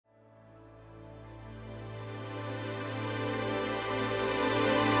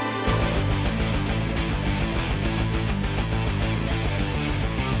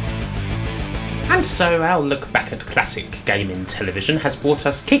And so our look back at classic gaming television has brought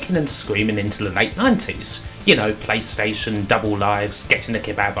us kicking and screaming into the late 90s. You know, PlayStation, double lives, getting a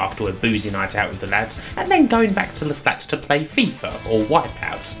kebab after a boozy night out with the lads, and then going back to the flat to play FIFA or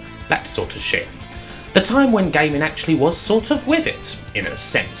Wipeout, that sort of shit. The time when gaming actually was sort of with it, in a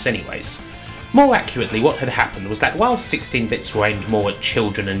sense anyways. More accurately, what had happened was that while 16-bits were aimed more at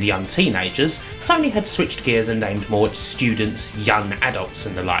children and young teenagers, Sony had switched gears and aimed more at students, young adults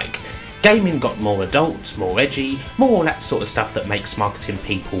and the like. Gaming got more adult, more edgy, more all that sort of stuff that makes marketing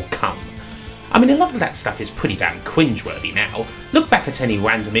people come. I mean, a lot of that stuff is pretty damn cringeworthy now. Look back at any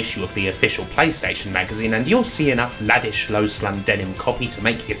random issue of the official PlayStation magazine and you'll see enough laddish low-slung denim copy to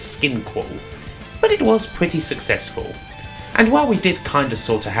make your skin crawl. But it was pretty successful. And while we did kinda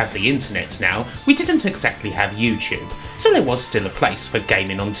sorta have the internet now, we didn't exactly have YouTube, so there was still a place for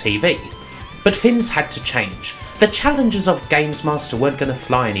gaming on TV. But things had to change. The challenges of Games Master weren't gonna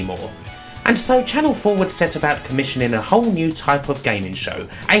fly anymore. And so Channel 4 would set about commissioning a whole new type of gaming show,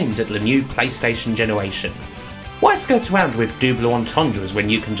 aimed at the new PlayStation generation. Why skirt around with double entendres when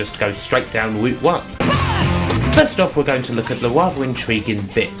you can just go straight down Route 1? First off, we're going to look at the rather intriguing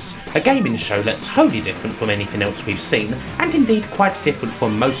Bits, a gaming show that's wholly different from anything else we've seen, and indeed quite different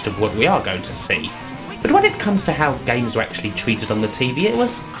from most of what we are going to see. But when it comes to how games were actually treated on the TV, it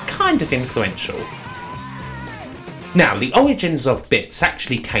was kind of influential. Now, the origins of Bits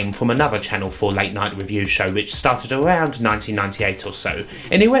actually came from another Channel 4 late night review show which started around 1998 or so,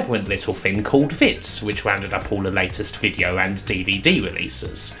 an irreverent little thing called Vids, which rounded up all the latest video and DVD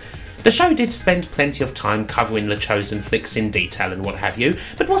releases. The show did spend plenty of time covering the chosen flicks in detail and what have you,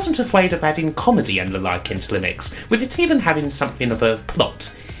 but wasn't afraid of adding comedy and the like into the mix, with it even having something of a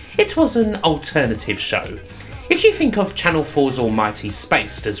plot. It was an alternative show. If you think of Channel 4's almighty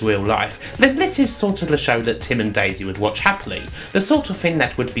Spaced as real life, then this is sort of the show that Tim and Daisy would watch happily, the sort of thing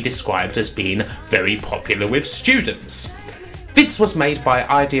that would be described as being very popular with students. Vids was made by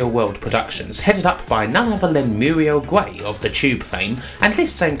Ideal World Productions, headed up by none other than Muriel Gray of the Tube fame, and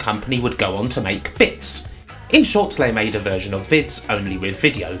this same company would go on to make Bits. In short, they made a version of Vids only with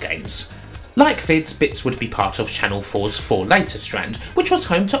video games. Like Vids, Bits would be part of Channel 4's 4 Later strand, which was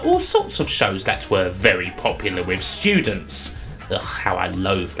home to all sorts of shows that were very popular with students. Ugh, how I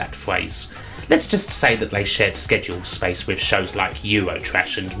loathe that phrase. Let's just say that they shared schedule space with shows like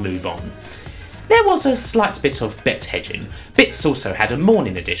Eurotrash and Move On. There was a slight bit of bet hedging. Bits also had a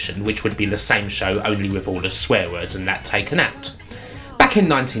morning edition, which would be the same show only with all the swear words and that taken out. Back in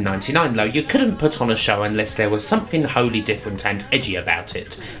 1999 though, you couldn't put on a show unless there was something wholly different and edgy about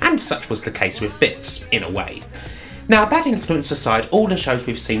it, and such was the case with Bits, in a way. Now, bad influence aside, all the shows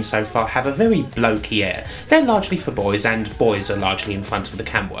we've seen so far have a very blokey air. They're largely for boys, and boys are largely in front of the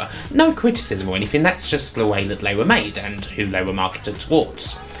camera. No criticism or anything, that's just the way that they were made, and who they were marketed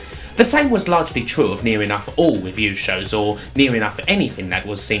towards. The same was largely true of near enough all review shows, or near enough anything that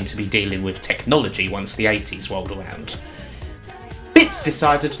was seen to be dealing with technology once the 80s rolled around. Bits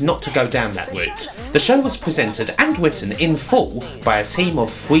decided not to go down that route. The show was presented and written in full by a team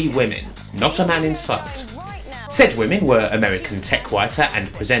of 3 women, not a man in sight. Said women were American tech writer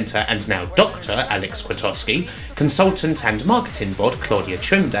and presenter and now Dr. Aleks consultant and marketing bod Claudia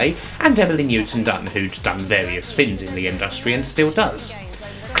and Emily Newton-Dunn, who'd done various things in the industry and still does.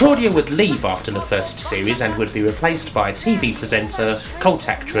 Claudia would leave after the first series and would be replaced by TV presenter, cult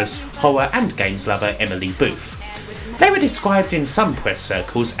actress, horror and games lover Emily Bouff. They were described in some press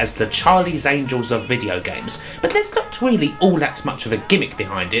circles as the Charlie's Angels of video games, but there's not really all that much of a gimmick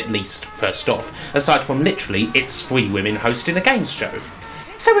behind it, at least first off, aside from literally it's 3 women hosting a games show.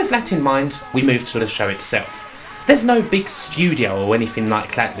 So with that in mind, we move to the show itself. There's no big studio or anything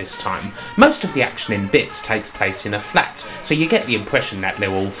like that this time. Most of the action in Bits takes place in a flat, so you get the impression that they're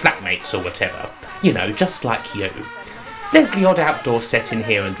all flatmates or whatever. You know, just like you. There's the odd outdoor setting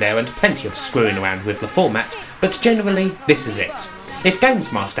here and there and plenty of screwing around with the format, but generally this is it. If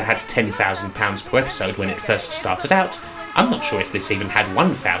Games Master had £10,000 per episode when it first started out, I'm not sure if this even had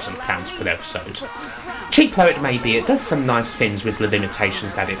 £1,000 per episode. Cheap though it may be, it does some nice things with the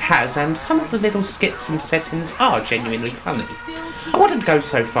limitations that it has, and some of the little skits and settings are genuinely funny. I wouldn't go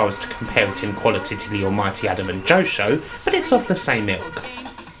so far as to compare it in quality to the almighty Adam and Joe show, but it's of the same ilk.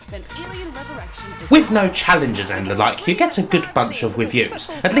 With no challenges and the like, you get a good bunch of reviews,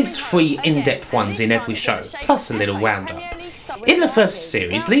 at least 3 in-depth ones in every show, plus a little roundup. In the first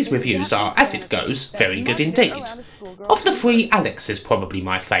series, these reviews are, as it goes, very good indeed. Of the three, Aleks is probably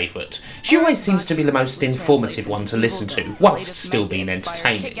my favourite. She always seems to be the most informative one to listen to, whilst still being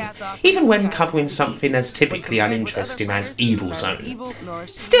entertaining, even when covering something as typically uninteresting as Evil Zone.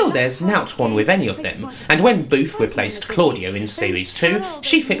 Still, there's nout one with any of them, and when Bouff replaced Claudia in Series 2,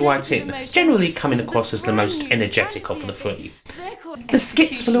 she fit right in, generally coming across as the most energetic of the three. The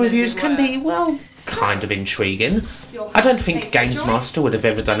skits for the reviews can be, well, kind of intriguing. I don't think Games Master would have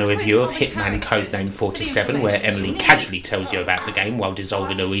ever done a review of Hitman Codename 47 where Emily casually tells you about the game while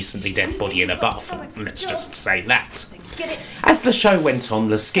dissolving a recently dead body in a bath, let's just say that. As the show went on,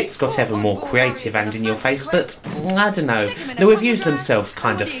 the skits got ever more creative and in your face, but I don't know, the reviews themselves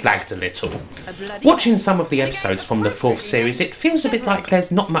kind of flagged a little. Watching some of the episodes from the 4th series, it feels a bit like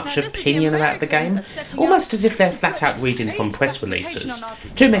there's not much opinion about the game, almost as if they're flat out reading from press releases.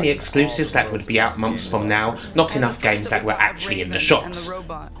 Too many exclusives that would be out months from now, not enough games that were actually in the shops.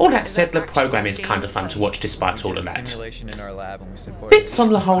 All that said, the programme is kind of fun to watch despite all of that. Bits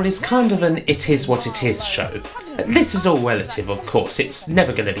on the whole is kind of an it is what it is show. This is all relative, of course. It's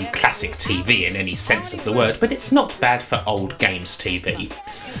never going to be classic TV in any sense of the word, but it's not bad for old games TV.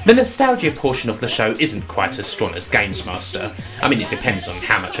 The nostalgia portion of the show isn't quite as strong as Games Master. I mean, it depends on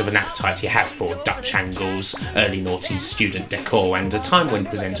how much of an appetite you have for Dutch angles, early noughties student decor, and a time when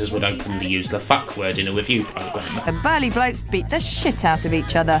presenters would openly use the fuck word in a review programme. The burly blokes beat the shit out of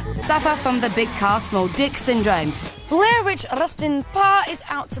each other. Suffer from the big car, small dick syndrome. Blair Witch Rustin Pa is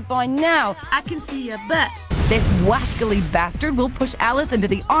out to buy now. I can see your butt. This wascally bastard will push Alice into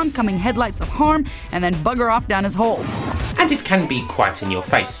the oncoming headlights of harm and then bugger off down his hole. And it can be quite in your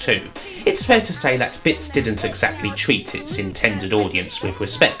face too. It's fair to say that Bits didn't exactly treat its intended audience with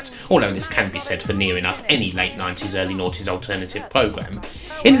respect, although this can be said for near enough any late 90s, early noughties alternative programme.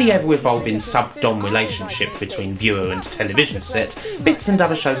 In the ever-evolving sub-dom relationship between viewer and television set, Bits and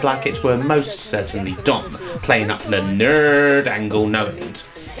other shows like it were most certainly dom, playing up the nerd angle no end.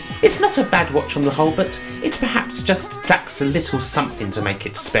 It's not a bad watch on the whole, but it perhaps just lacks a little something to make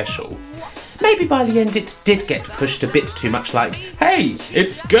it special. Maybe by the end it did get pushed a bit too much like, hey,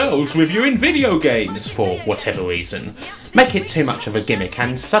 it's girls reviewing video games, for whatever reason. Make it too much of a gimmick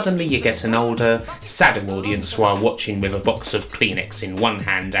and suddenly you get an older, sadder audience while watching with a box of Kleenex in one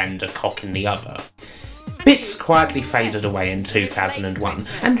hand and a cock in the other. Bits quietly faded away in 2001,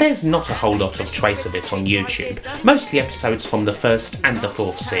 and there's not a whole lot of trace of it on YouTube, mostly episodes from the 1st and the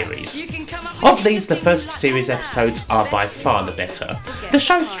 4th series. Of these, the 1st series episodes are by far the better. The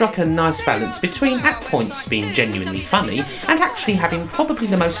show struck a nice balance between at points being genuinely funny and actually having probably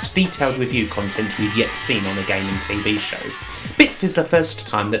the most detailed review content we'd yet seen on a gaming TV show. Bits is the first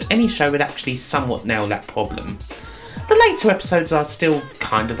time that any show would actually somewhat nail that problem. The later episodes are still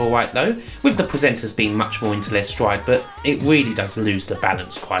kind of alright though, with the presenters being much more into their stride, but it really does lose the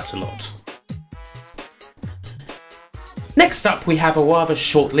balance quite a lot. Next up we have a rather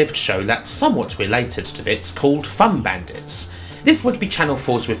short-lived show that's somewhat related to Bits called Fun Bandits. This would be Channel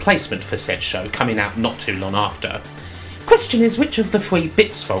 4's replacement for said show, coming out not too long after. Question is, which of the three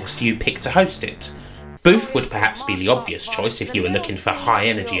Bits folks do you pick to host it? Bouff would perhaps be the obvious choice if you were looking for high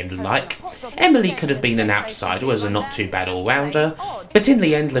energy and the like. Emily could have been an outsider as a not too bad all-rounder, but in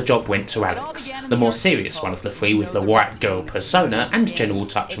the end the job went to Aleks, the more serious one of the three with the white girl persona and general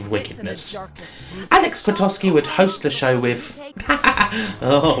touch of wickedness. Aleks Kwiatkowski would host the show with...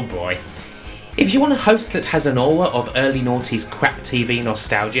 oh boy. If you want a host that has an aura of early noughties crap TV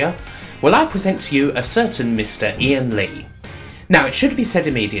nostalgia, well, I present to you a certain Mr. Iain Lee. Now, it should be said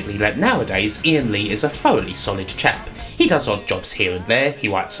immediately that nowadays Iain Lee is a thoroughly solid chap. He does odd jobs here and there, he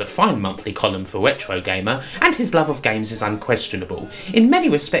writes a fine monthly column for Retro Gamer, and his love of games is unquestionable. In many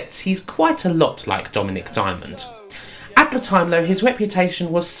respects, he's quite a lot like Dominic Diamond. At the time though, his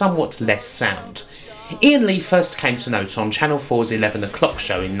reputation was somewhat less sound. Iain Lee first came to note on Channel 4's 11 o'clock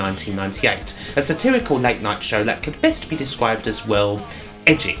show in 1998, a satirical late-night show that could best be described as, well,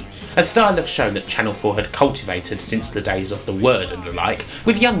 edgy. A style of show that Channel 4 had cultivated since the days of The Word and the like,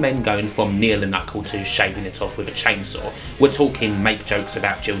 with young men going from near the knuckle to shaving it off with a chainsaw. We're talking make jokes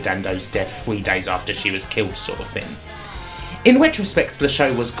about Jill Dando's death 3 days after she was killed sort of thing. In retrospect, the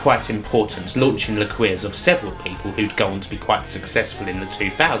show was quite important, launching the careers of several people who'd go on to be quite successful in the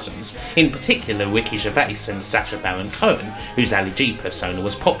 2000s, in particular Ricky Gervais and Sacha Baron Cohen, whose Ali G persona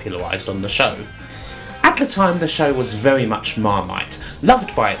was popularised on the show. At the time, the show was very much Marmite,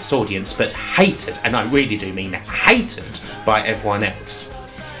 loved by its audience but hated, and I really do mean hated, by everyone else.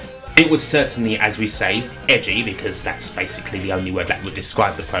 It was certainly, as we say, edgy, because that's basically the only word that would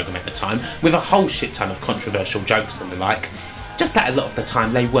describe the programme at the time, with a whole shit ton of controversial jokes and the like, just that a lot of the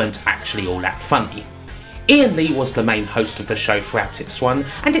time they weren't actually all that funny. Iain Lee was the main host of the show throughout its run,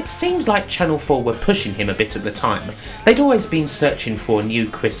 and it seemed like Channel 4 were pushing him a bit at the time. They'd always been searching for a new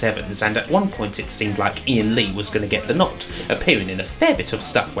Chris Evans, and at one point it seemed like Iain Lee was going to get the nod, appearing in a fair bit of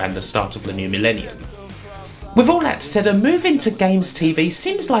stuff around the start of the new millennium. With all that said, a move into games TV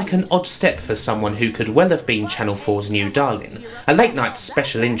seems like an odd step for someone who could well have been Channel 4's new darling. A late night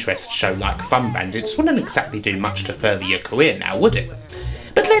special interest show like Bandits wouldn't exactly do much to further your career now, would it?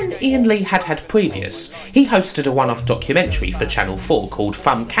 But then Iain Lee had previous. He hosted a one-off documentary for Channel 4 called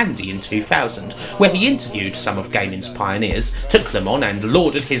Fun Candy in 2000, where he interviewed some of gaming's pioneers, took them on and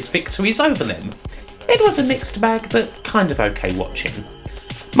lauded his victories over them. It was a mixed bag, but kind of okay watching.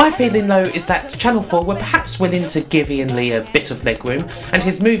 My feeling though is that Channel 4 were perhaps willing to give Iain Lee a bit of legroom, and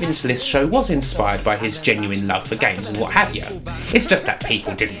his move into this show was inspired by his genuine love for games and what have you. It's just that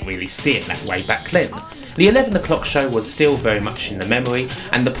people didn't really see it that way back then. The 11 o'clock show was still very much in the memory,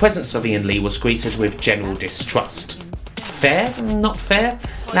 and the presence of Iain Lee was greeted with general distrust. Fair? Not fair?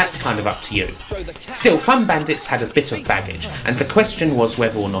 That's kind of up to you. Still, Bandits had a bit of baggage, and the question was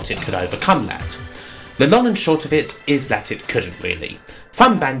whether or not it could overcome that. The long and short of it is that it couldn't really.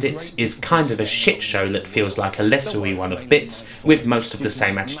 Bandits is kind of a shit show that feels like a lesser rerun of Bits, with most of the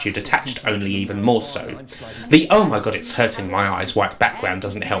same attitude attached, only even more so. The "oh my god it's hurting my eyes" white background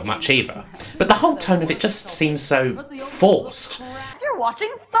doesn't help much either, but the whole tone of it just seems so forced. You're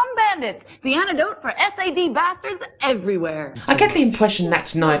watching Bandits, the antidote for SAD bastards everywhere. I get the impression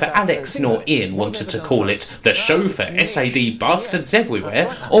that neither Aleks nor Iain wanted to call it the show for SAD bastards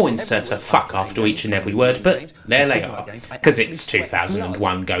everywhere, or insert a fuck after each and every word, but there they are, because it's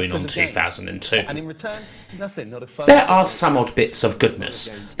 2001 going on 2002. There are some odd bits of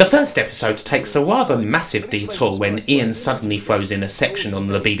goodness. The first episode takes a rather massive detour when Iain suddenly throws in a section on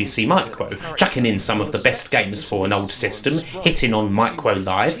the BBC Micro, chucking in some of the best games for an old system, hitting on Micro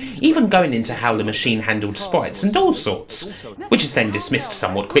Live, even going into how the machine handled sprites and all sorts, which is then dismissed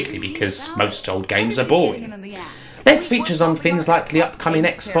somewhat quickly because most old games are boring. There's features on things like the upcoming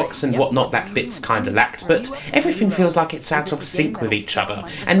Xbox and whatnot that Bits kinda lacked, but everything feels like it's out of sync with each other,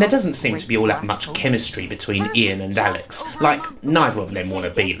 and there doesn't seem to be all that much chemistry between Iain and Aleks, like neither of them want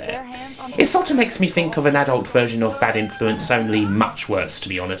to be there. It sort of makes me think of an adult version of Bad Influence, only much worse to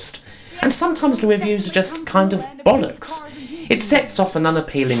be honest. And sometimes the reviews are just kind of bollocks. It sets off an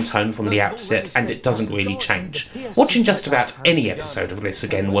unappealing tone from the outset, and it doesn't really change. Watching just about any episode of this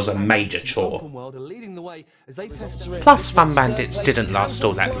again was a major chore. Plus, Bandits didn't last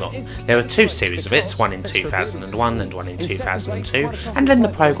all that long. There were two series of it, one in 2001 and one in 2002, and then the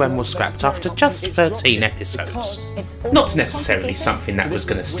programme was scrapped after just 13 episodes. Not necessarily something that was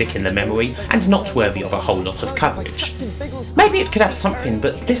going to stick in the memory, and not worthy of a whole lot of coverage. Maybe it could have something,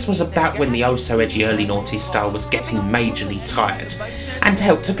 but this was about when the oh-so-edgy early noughties style was getting majorly tired. And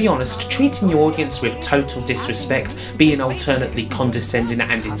hell, to be honest, treating your audience with total disrespect, being alternately condescending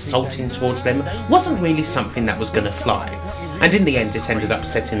and insulting towards them, wasn't really something that was going to fly. And in the end it ended up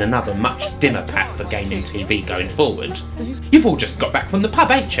setting another much dimmer path for gaming TV going forward. You've all just got back from the pub,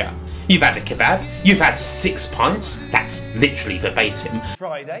 ain't ya? You've had a kebab, you've had 6 pints, that's literally verbatim.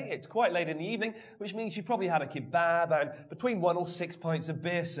 Friday, it's quite late in the evening, which means you probably had a kebab and between 1 or 6 pints of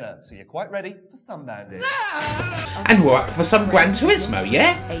beer, sir. So you're quite ready for Bandits. And we're up for some Gran Turismo,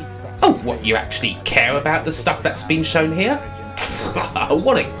 yeah? Oh, what, you actually care about the stuff that's been shown here?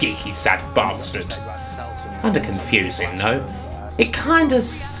 What a geeky sad bastard. Kinda confusing though. It kinda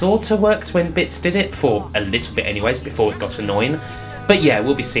sorta worked when Bits did it, for a little bit anyways, before it got annoying. But yeah,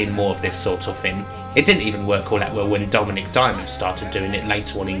 we'll be seeing more of this sort of thing. It didn't even work all that well when Dominic Diamond started doing it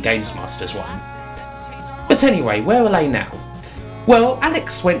later on in Games Masters 1. But anyway, where are they now? Well,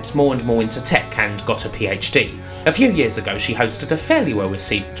 Aleks went more and more into tech and got a PhD. A few years ago she hosted a fairly well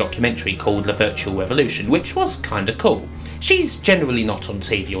received documentary called The Virtual Revolution, which was kinda cool. She's generally not on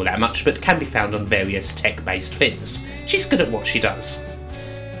TV all that much, but can be found on various tech-based things. She's good at what she does.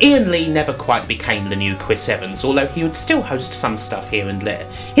 Iain Lee never quite became the new Chris Evans, although he would still host some stuff here and there.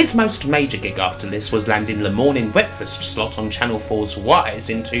 His most major gig after this was landing the morning breakfast slot on Channel 4's Wise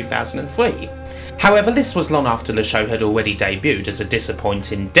in 2003. However, this was long after the show had already debuted as a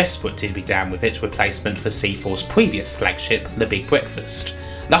disappointing, desperate to be down with it replacement for C4's previous flagship, The Big Breakfast.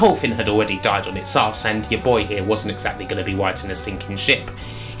 The whole thing had already died on its arse, and your boy here wasn't exactly going to be right in a sinking ship.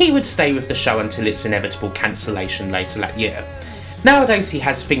 He would stay with the show until its inevitable cancellation later that year. Nowadays he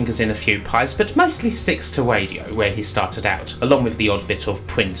has fingers in a few pies, but mostly sticks to radio, where he started out, along with the odd bit of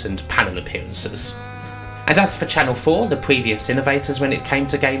print and panel appearances. And as for Channel 4, the previous innovators when it came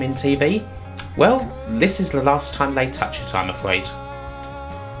to gaming TV, well, this is the last time they touch it, I'm afraid.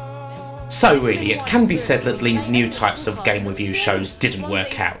 So really, it can be said that these new types of game review shows didn't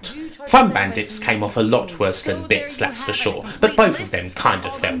work out. Fun Bandits came off a lot worse than Bits, that's for sure, but both of them kind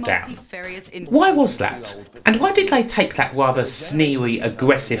of fell down. Why was that? And why did they take that rather sneery,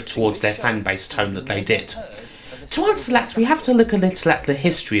 aggressive towards their fanbase tone that they did? To answer that, we have to look a little at the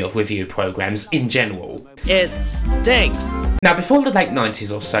history of review programmes in general. It stinks! Now, before the late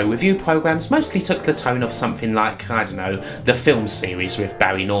 90s or so, review programmes mostly took the tone of something like, I don't know, the film series with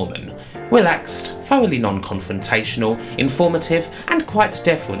Barry Norman. Relaxed, thoroughly non-confrontational, informative, and quite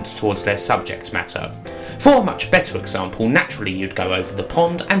deferent towards their subject matter. For a much better example, naturally you'd go over the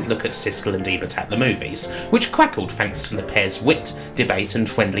pond and look at Siskel and Ebert at the movies, which crackled thanks to the pair's wit, debate and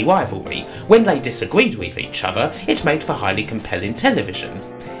friendly rivalry. When they disagreed with each other, it made for highly compelling television.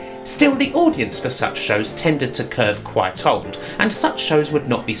 Still, the audience for such shows tended to curve quite old, and such shows would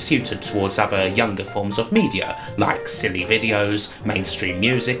not be suited towards other younger forms of media, like silly videos, mainstream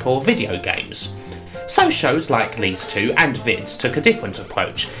music or video games. So shows like these two and Vids took a different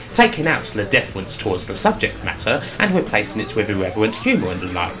approach, taking out the deference towards the subject matter and replacing it with irreverent humour and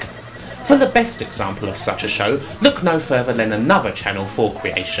the like. For the best example of such a show, look no further than another Channel 4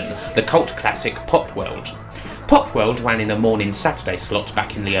 creation, the cult classic Pop World. Pop World ran in a morning Saturday slot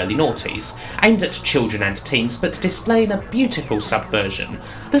back in the early noughties, aimed at children and teens but displaying a beautiful subversion,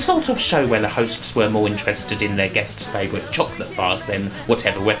 the sort of show where the hosts were more interested in their guests' favourite chocolate bars than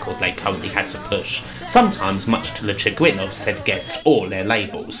whatever record they currently had to push, sometimes much to the chagrin of said guest or their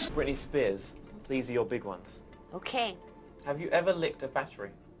labels. Britney Spears, these are your big ones. Okay. Have you ever licked a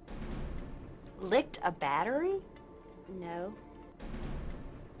battery? Licked a battery? No.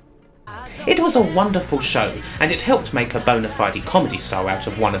 It was a wonderful show, and it helped make a bona fide comedy star out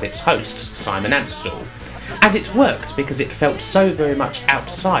of one of its hosts, Simon Amstell. And it worked because it felt so very much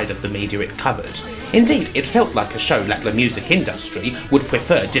outside of the media it covered. Indeed, it felt like a show that the music industry would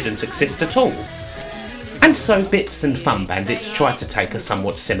prefer didn't exist at all. And so Bits and Fun Bandits tried to take a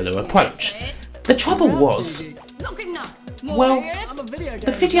somewhat similar approach. The trouble was, well,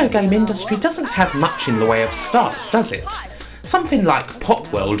 the video game industry doesn't have much in the way of stars, does it? Something like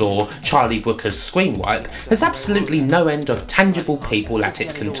Pop World or Charlie Brooker's Screen Wipe has absolutely no end of tangible people that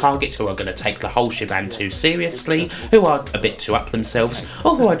it can target who are going to take the whole shebang too seriously, who are a bit too up themselves,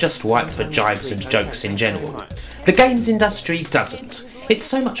 or who are just ripe for jibes and jokes in general. The games industry doesn't. It's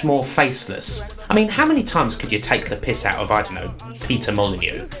so much more faceless. I mean, how many times could you take the piss out of, I don't know, Peter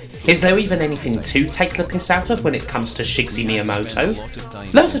Molyneux? Is there even anything to take the piss out of when it comes to Shigeru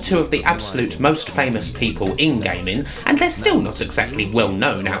Miyamoto? Those are two of the absolute most famous people in gaming, and they're still not exactly well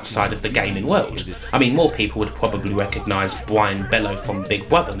known outside of the gaming world. I mean, more people would probably recognise Brian Bello from Big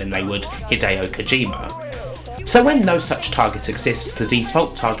Brother than they would Hideo Kojima. So when no such target exists, the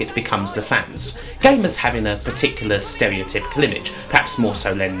default target becomes the fans, gamers having a particular stereotypical image, perhaps more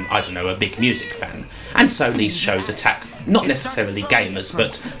so than, I don't know, a big music fan. And so these shows attack not necessarily gamers,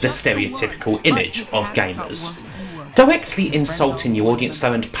 but the stereotypical image of gamers. Directly insulting your audience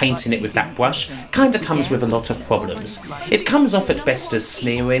though and painting it with that brush kinda comes with a lot of problems. It comes off at best as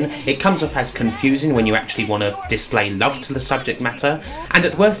sneering, it comes off as confusing when you actually want to display love to the subject matter, and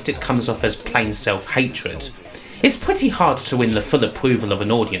at worst it comes off as plain self-hatred. It's pretty hard to win the full approval of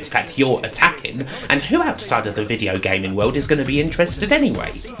an audience that you're attacking, and who outside of the video gaming world is going to be interested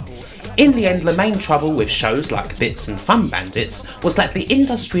anyway? In the end, the main trouble with shows like Bits and Fun Bandits was that the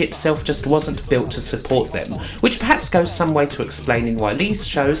industry itself just wasn't built to support them, which perhaps goes some way to explaining why these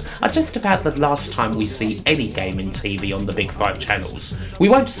shows are just about the last time we see any gaming TV on the big 5 channels. We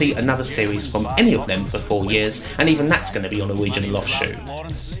won't see another series from any of them for 4 years, and even that's going to be on a regional offshoot.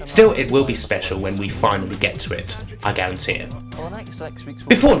 Still, it will be special when we finally get to it, I guarantee it.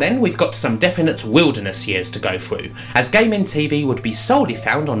 Before then, we've got some definite wilderness years to go through, as gaming TV would be solely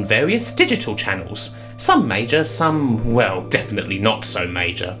found on various digital channels. Some major, some, well, definitely not so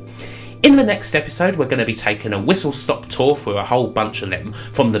major. In the next episode, we're going to be taking a whistle-stop tour through a whole bunch of them,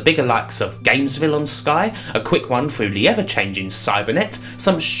 from the bigger likes of Gamesville on Sky, a quick one through the ever-changing Cybernet,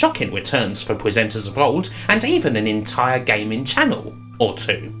 some shocking returns for presenters of old, and even an entire gaming channel or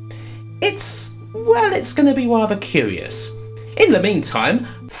two. It's going to be rather curious. In the meantime,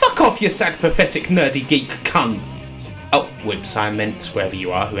 fuck off you sad pathetic nerdy geek cunt! Oh, whoops, I meant wherever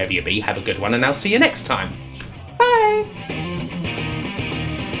you are, whoever you be, have a good one and I'll see you next time.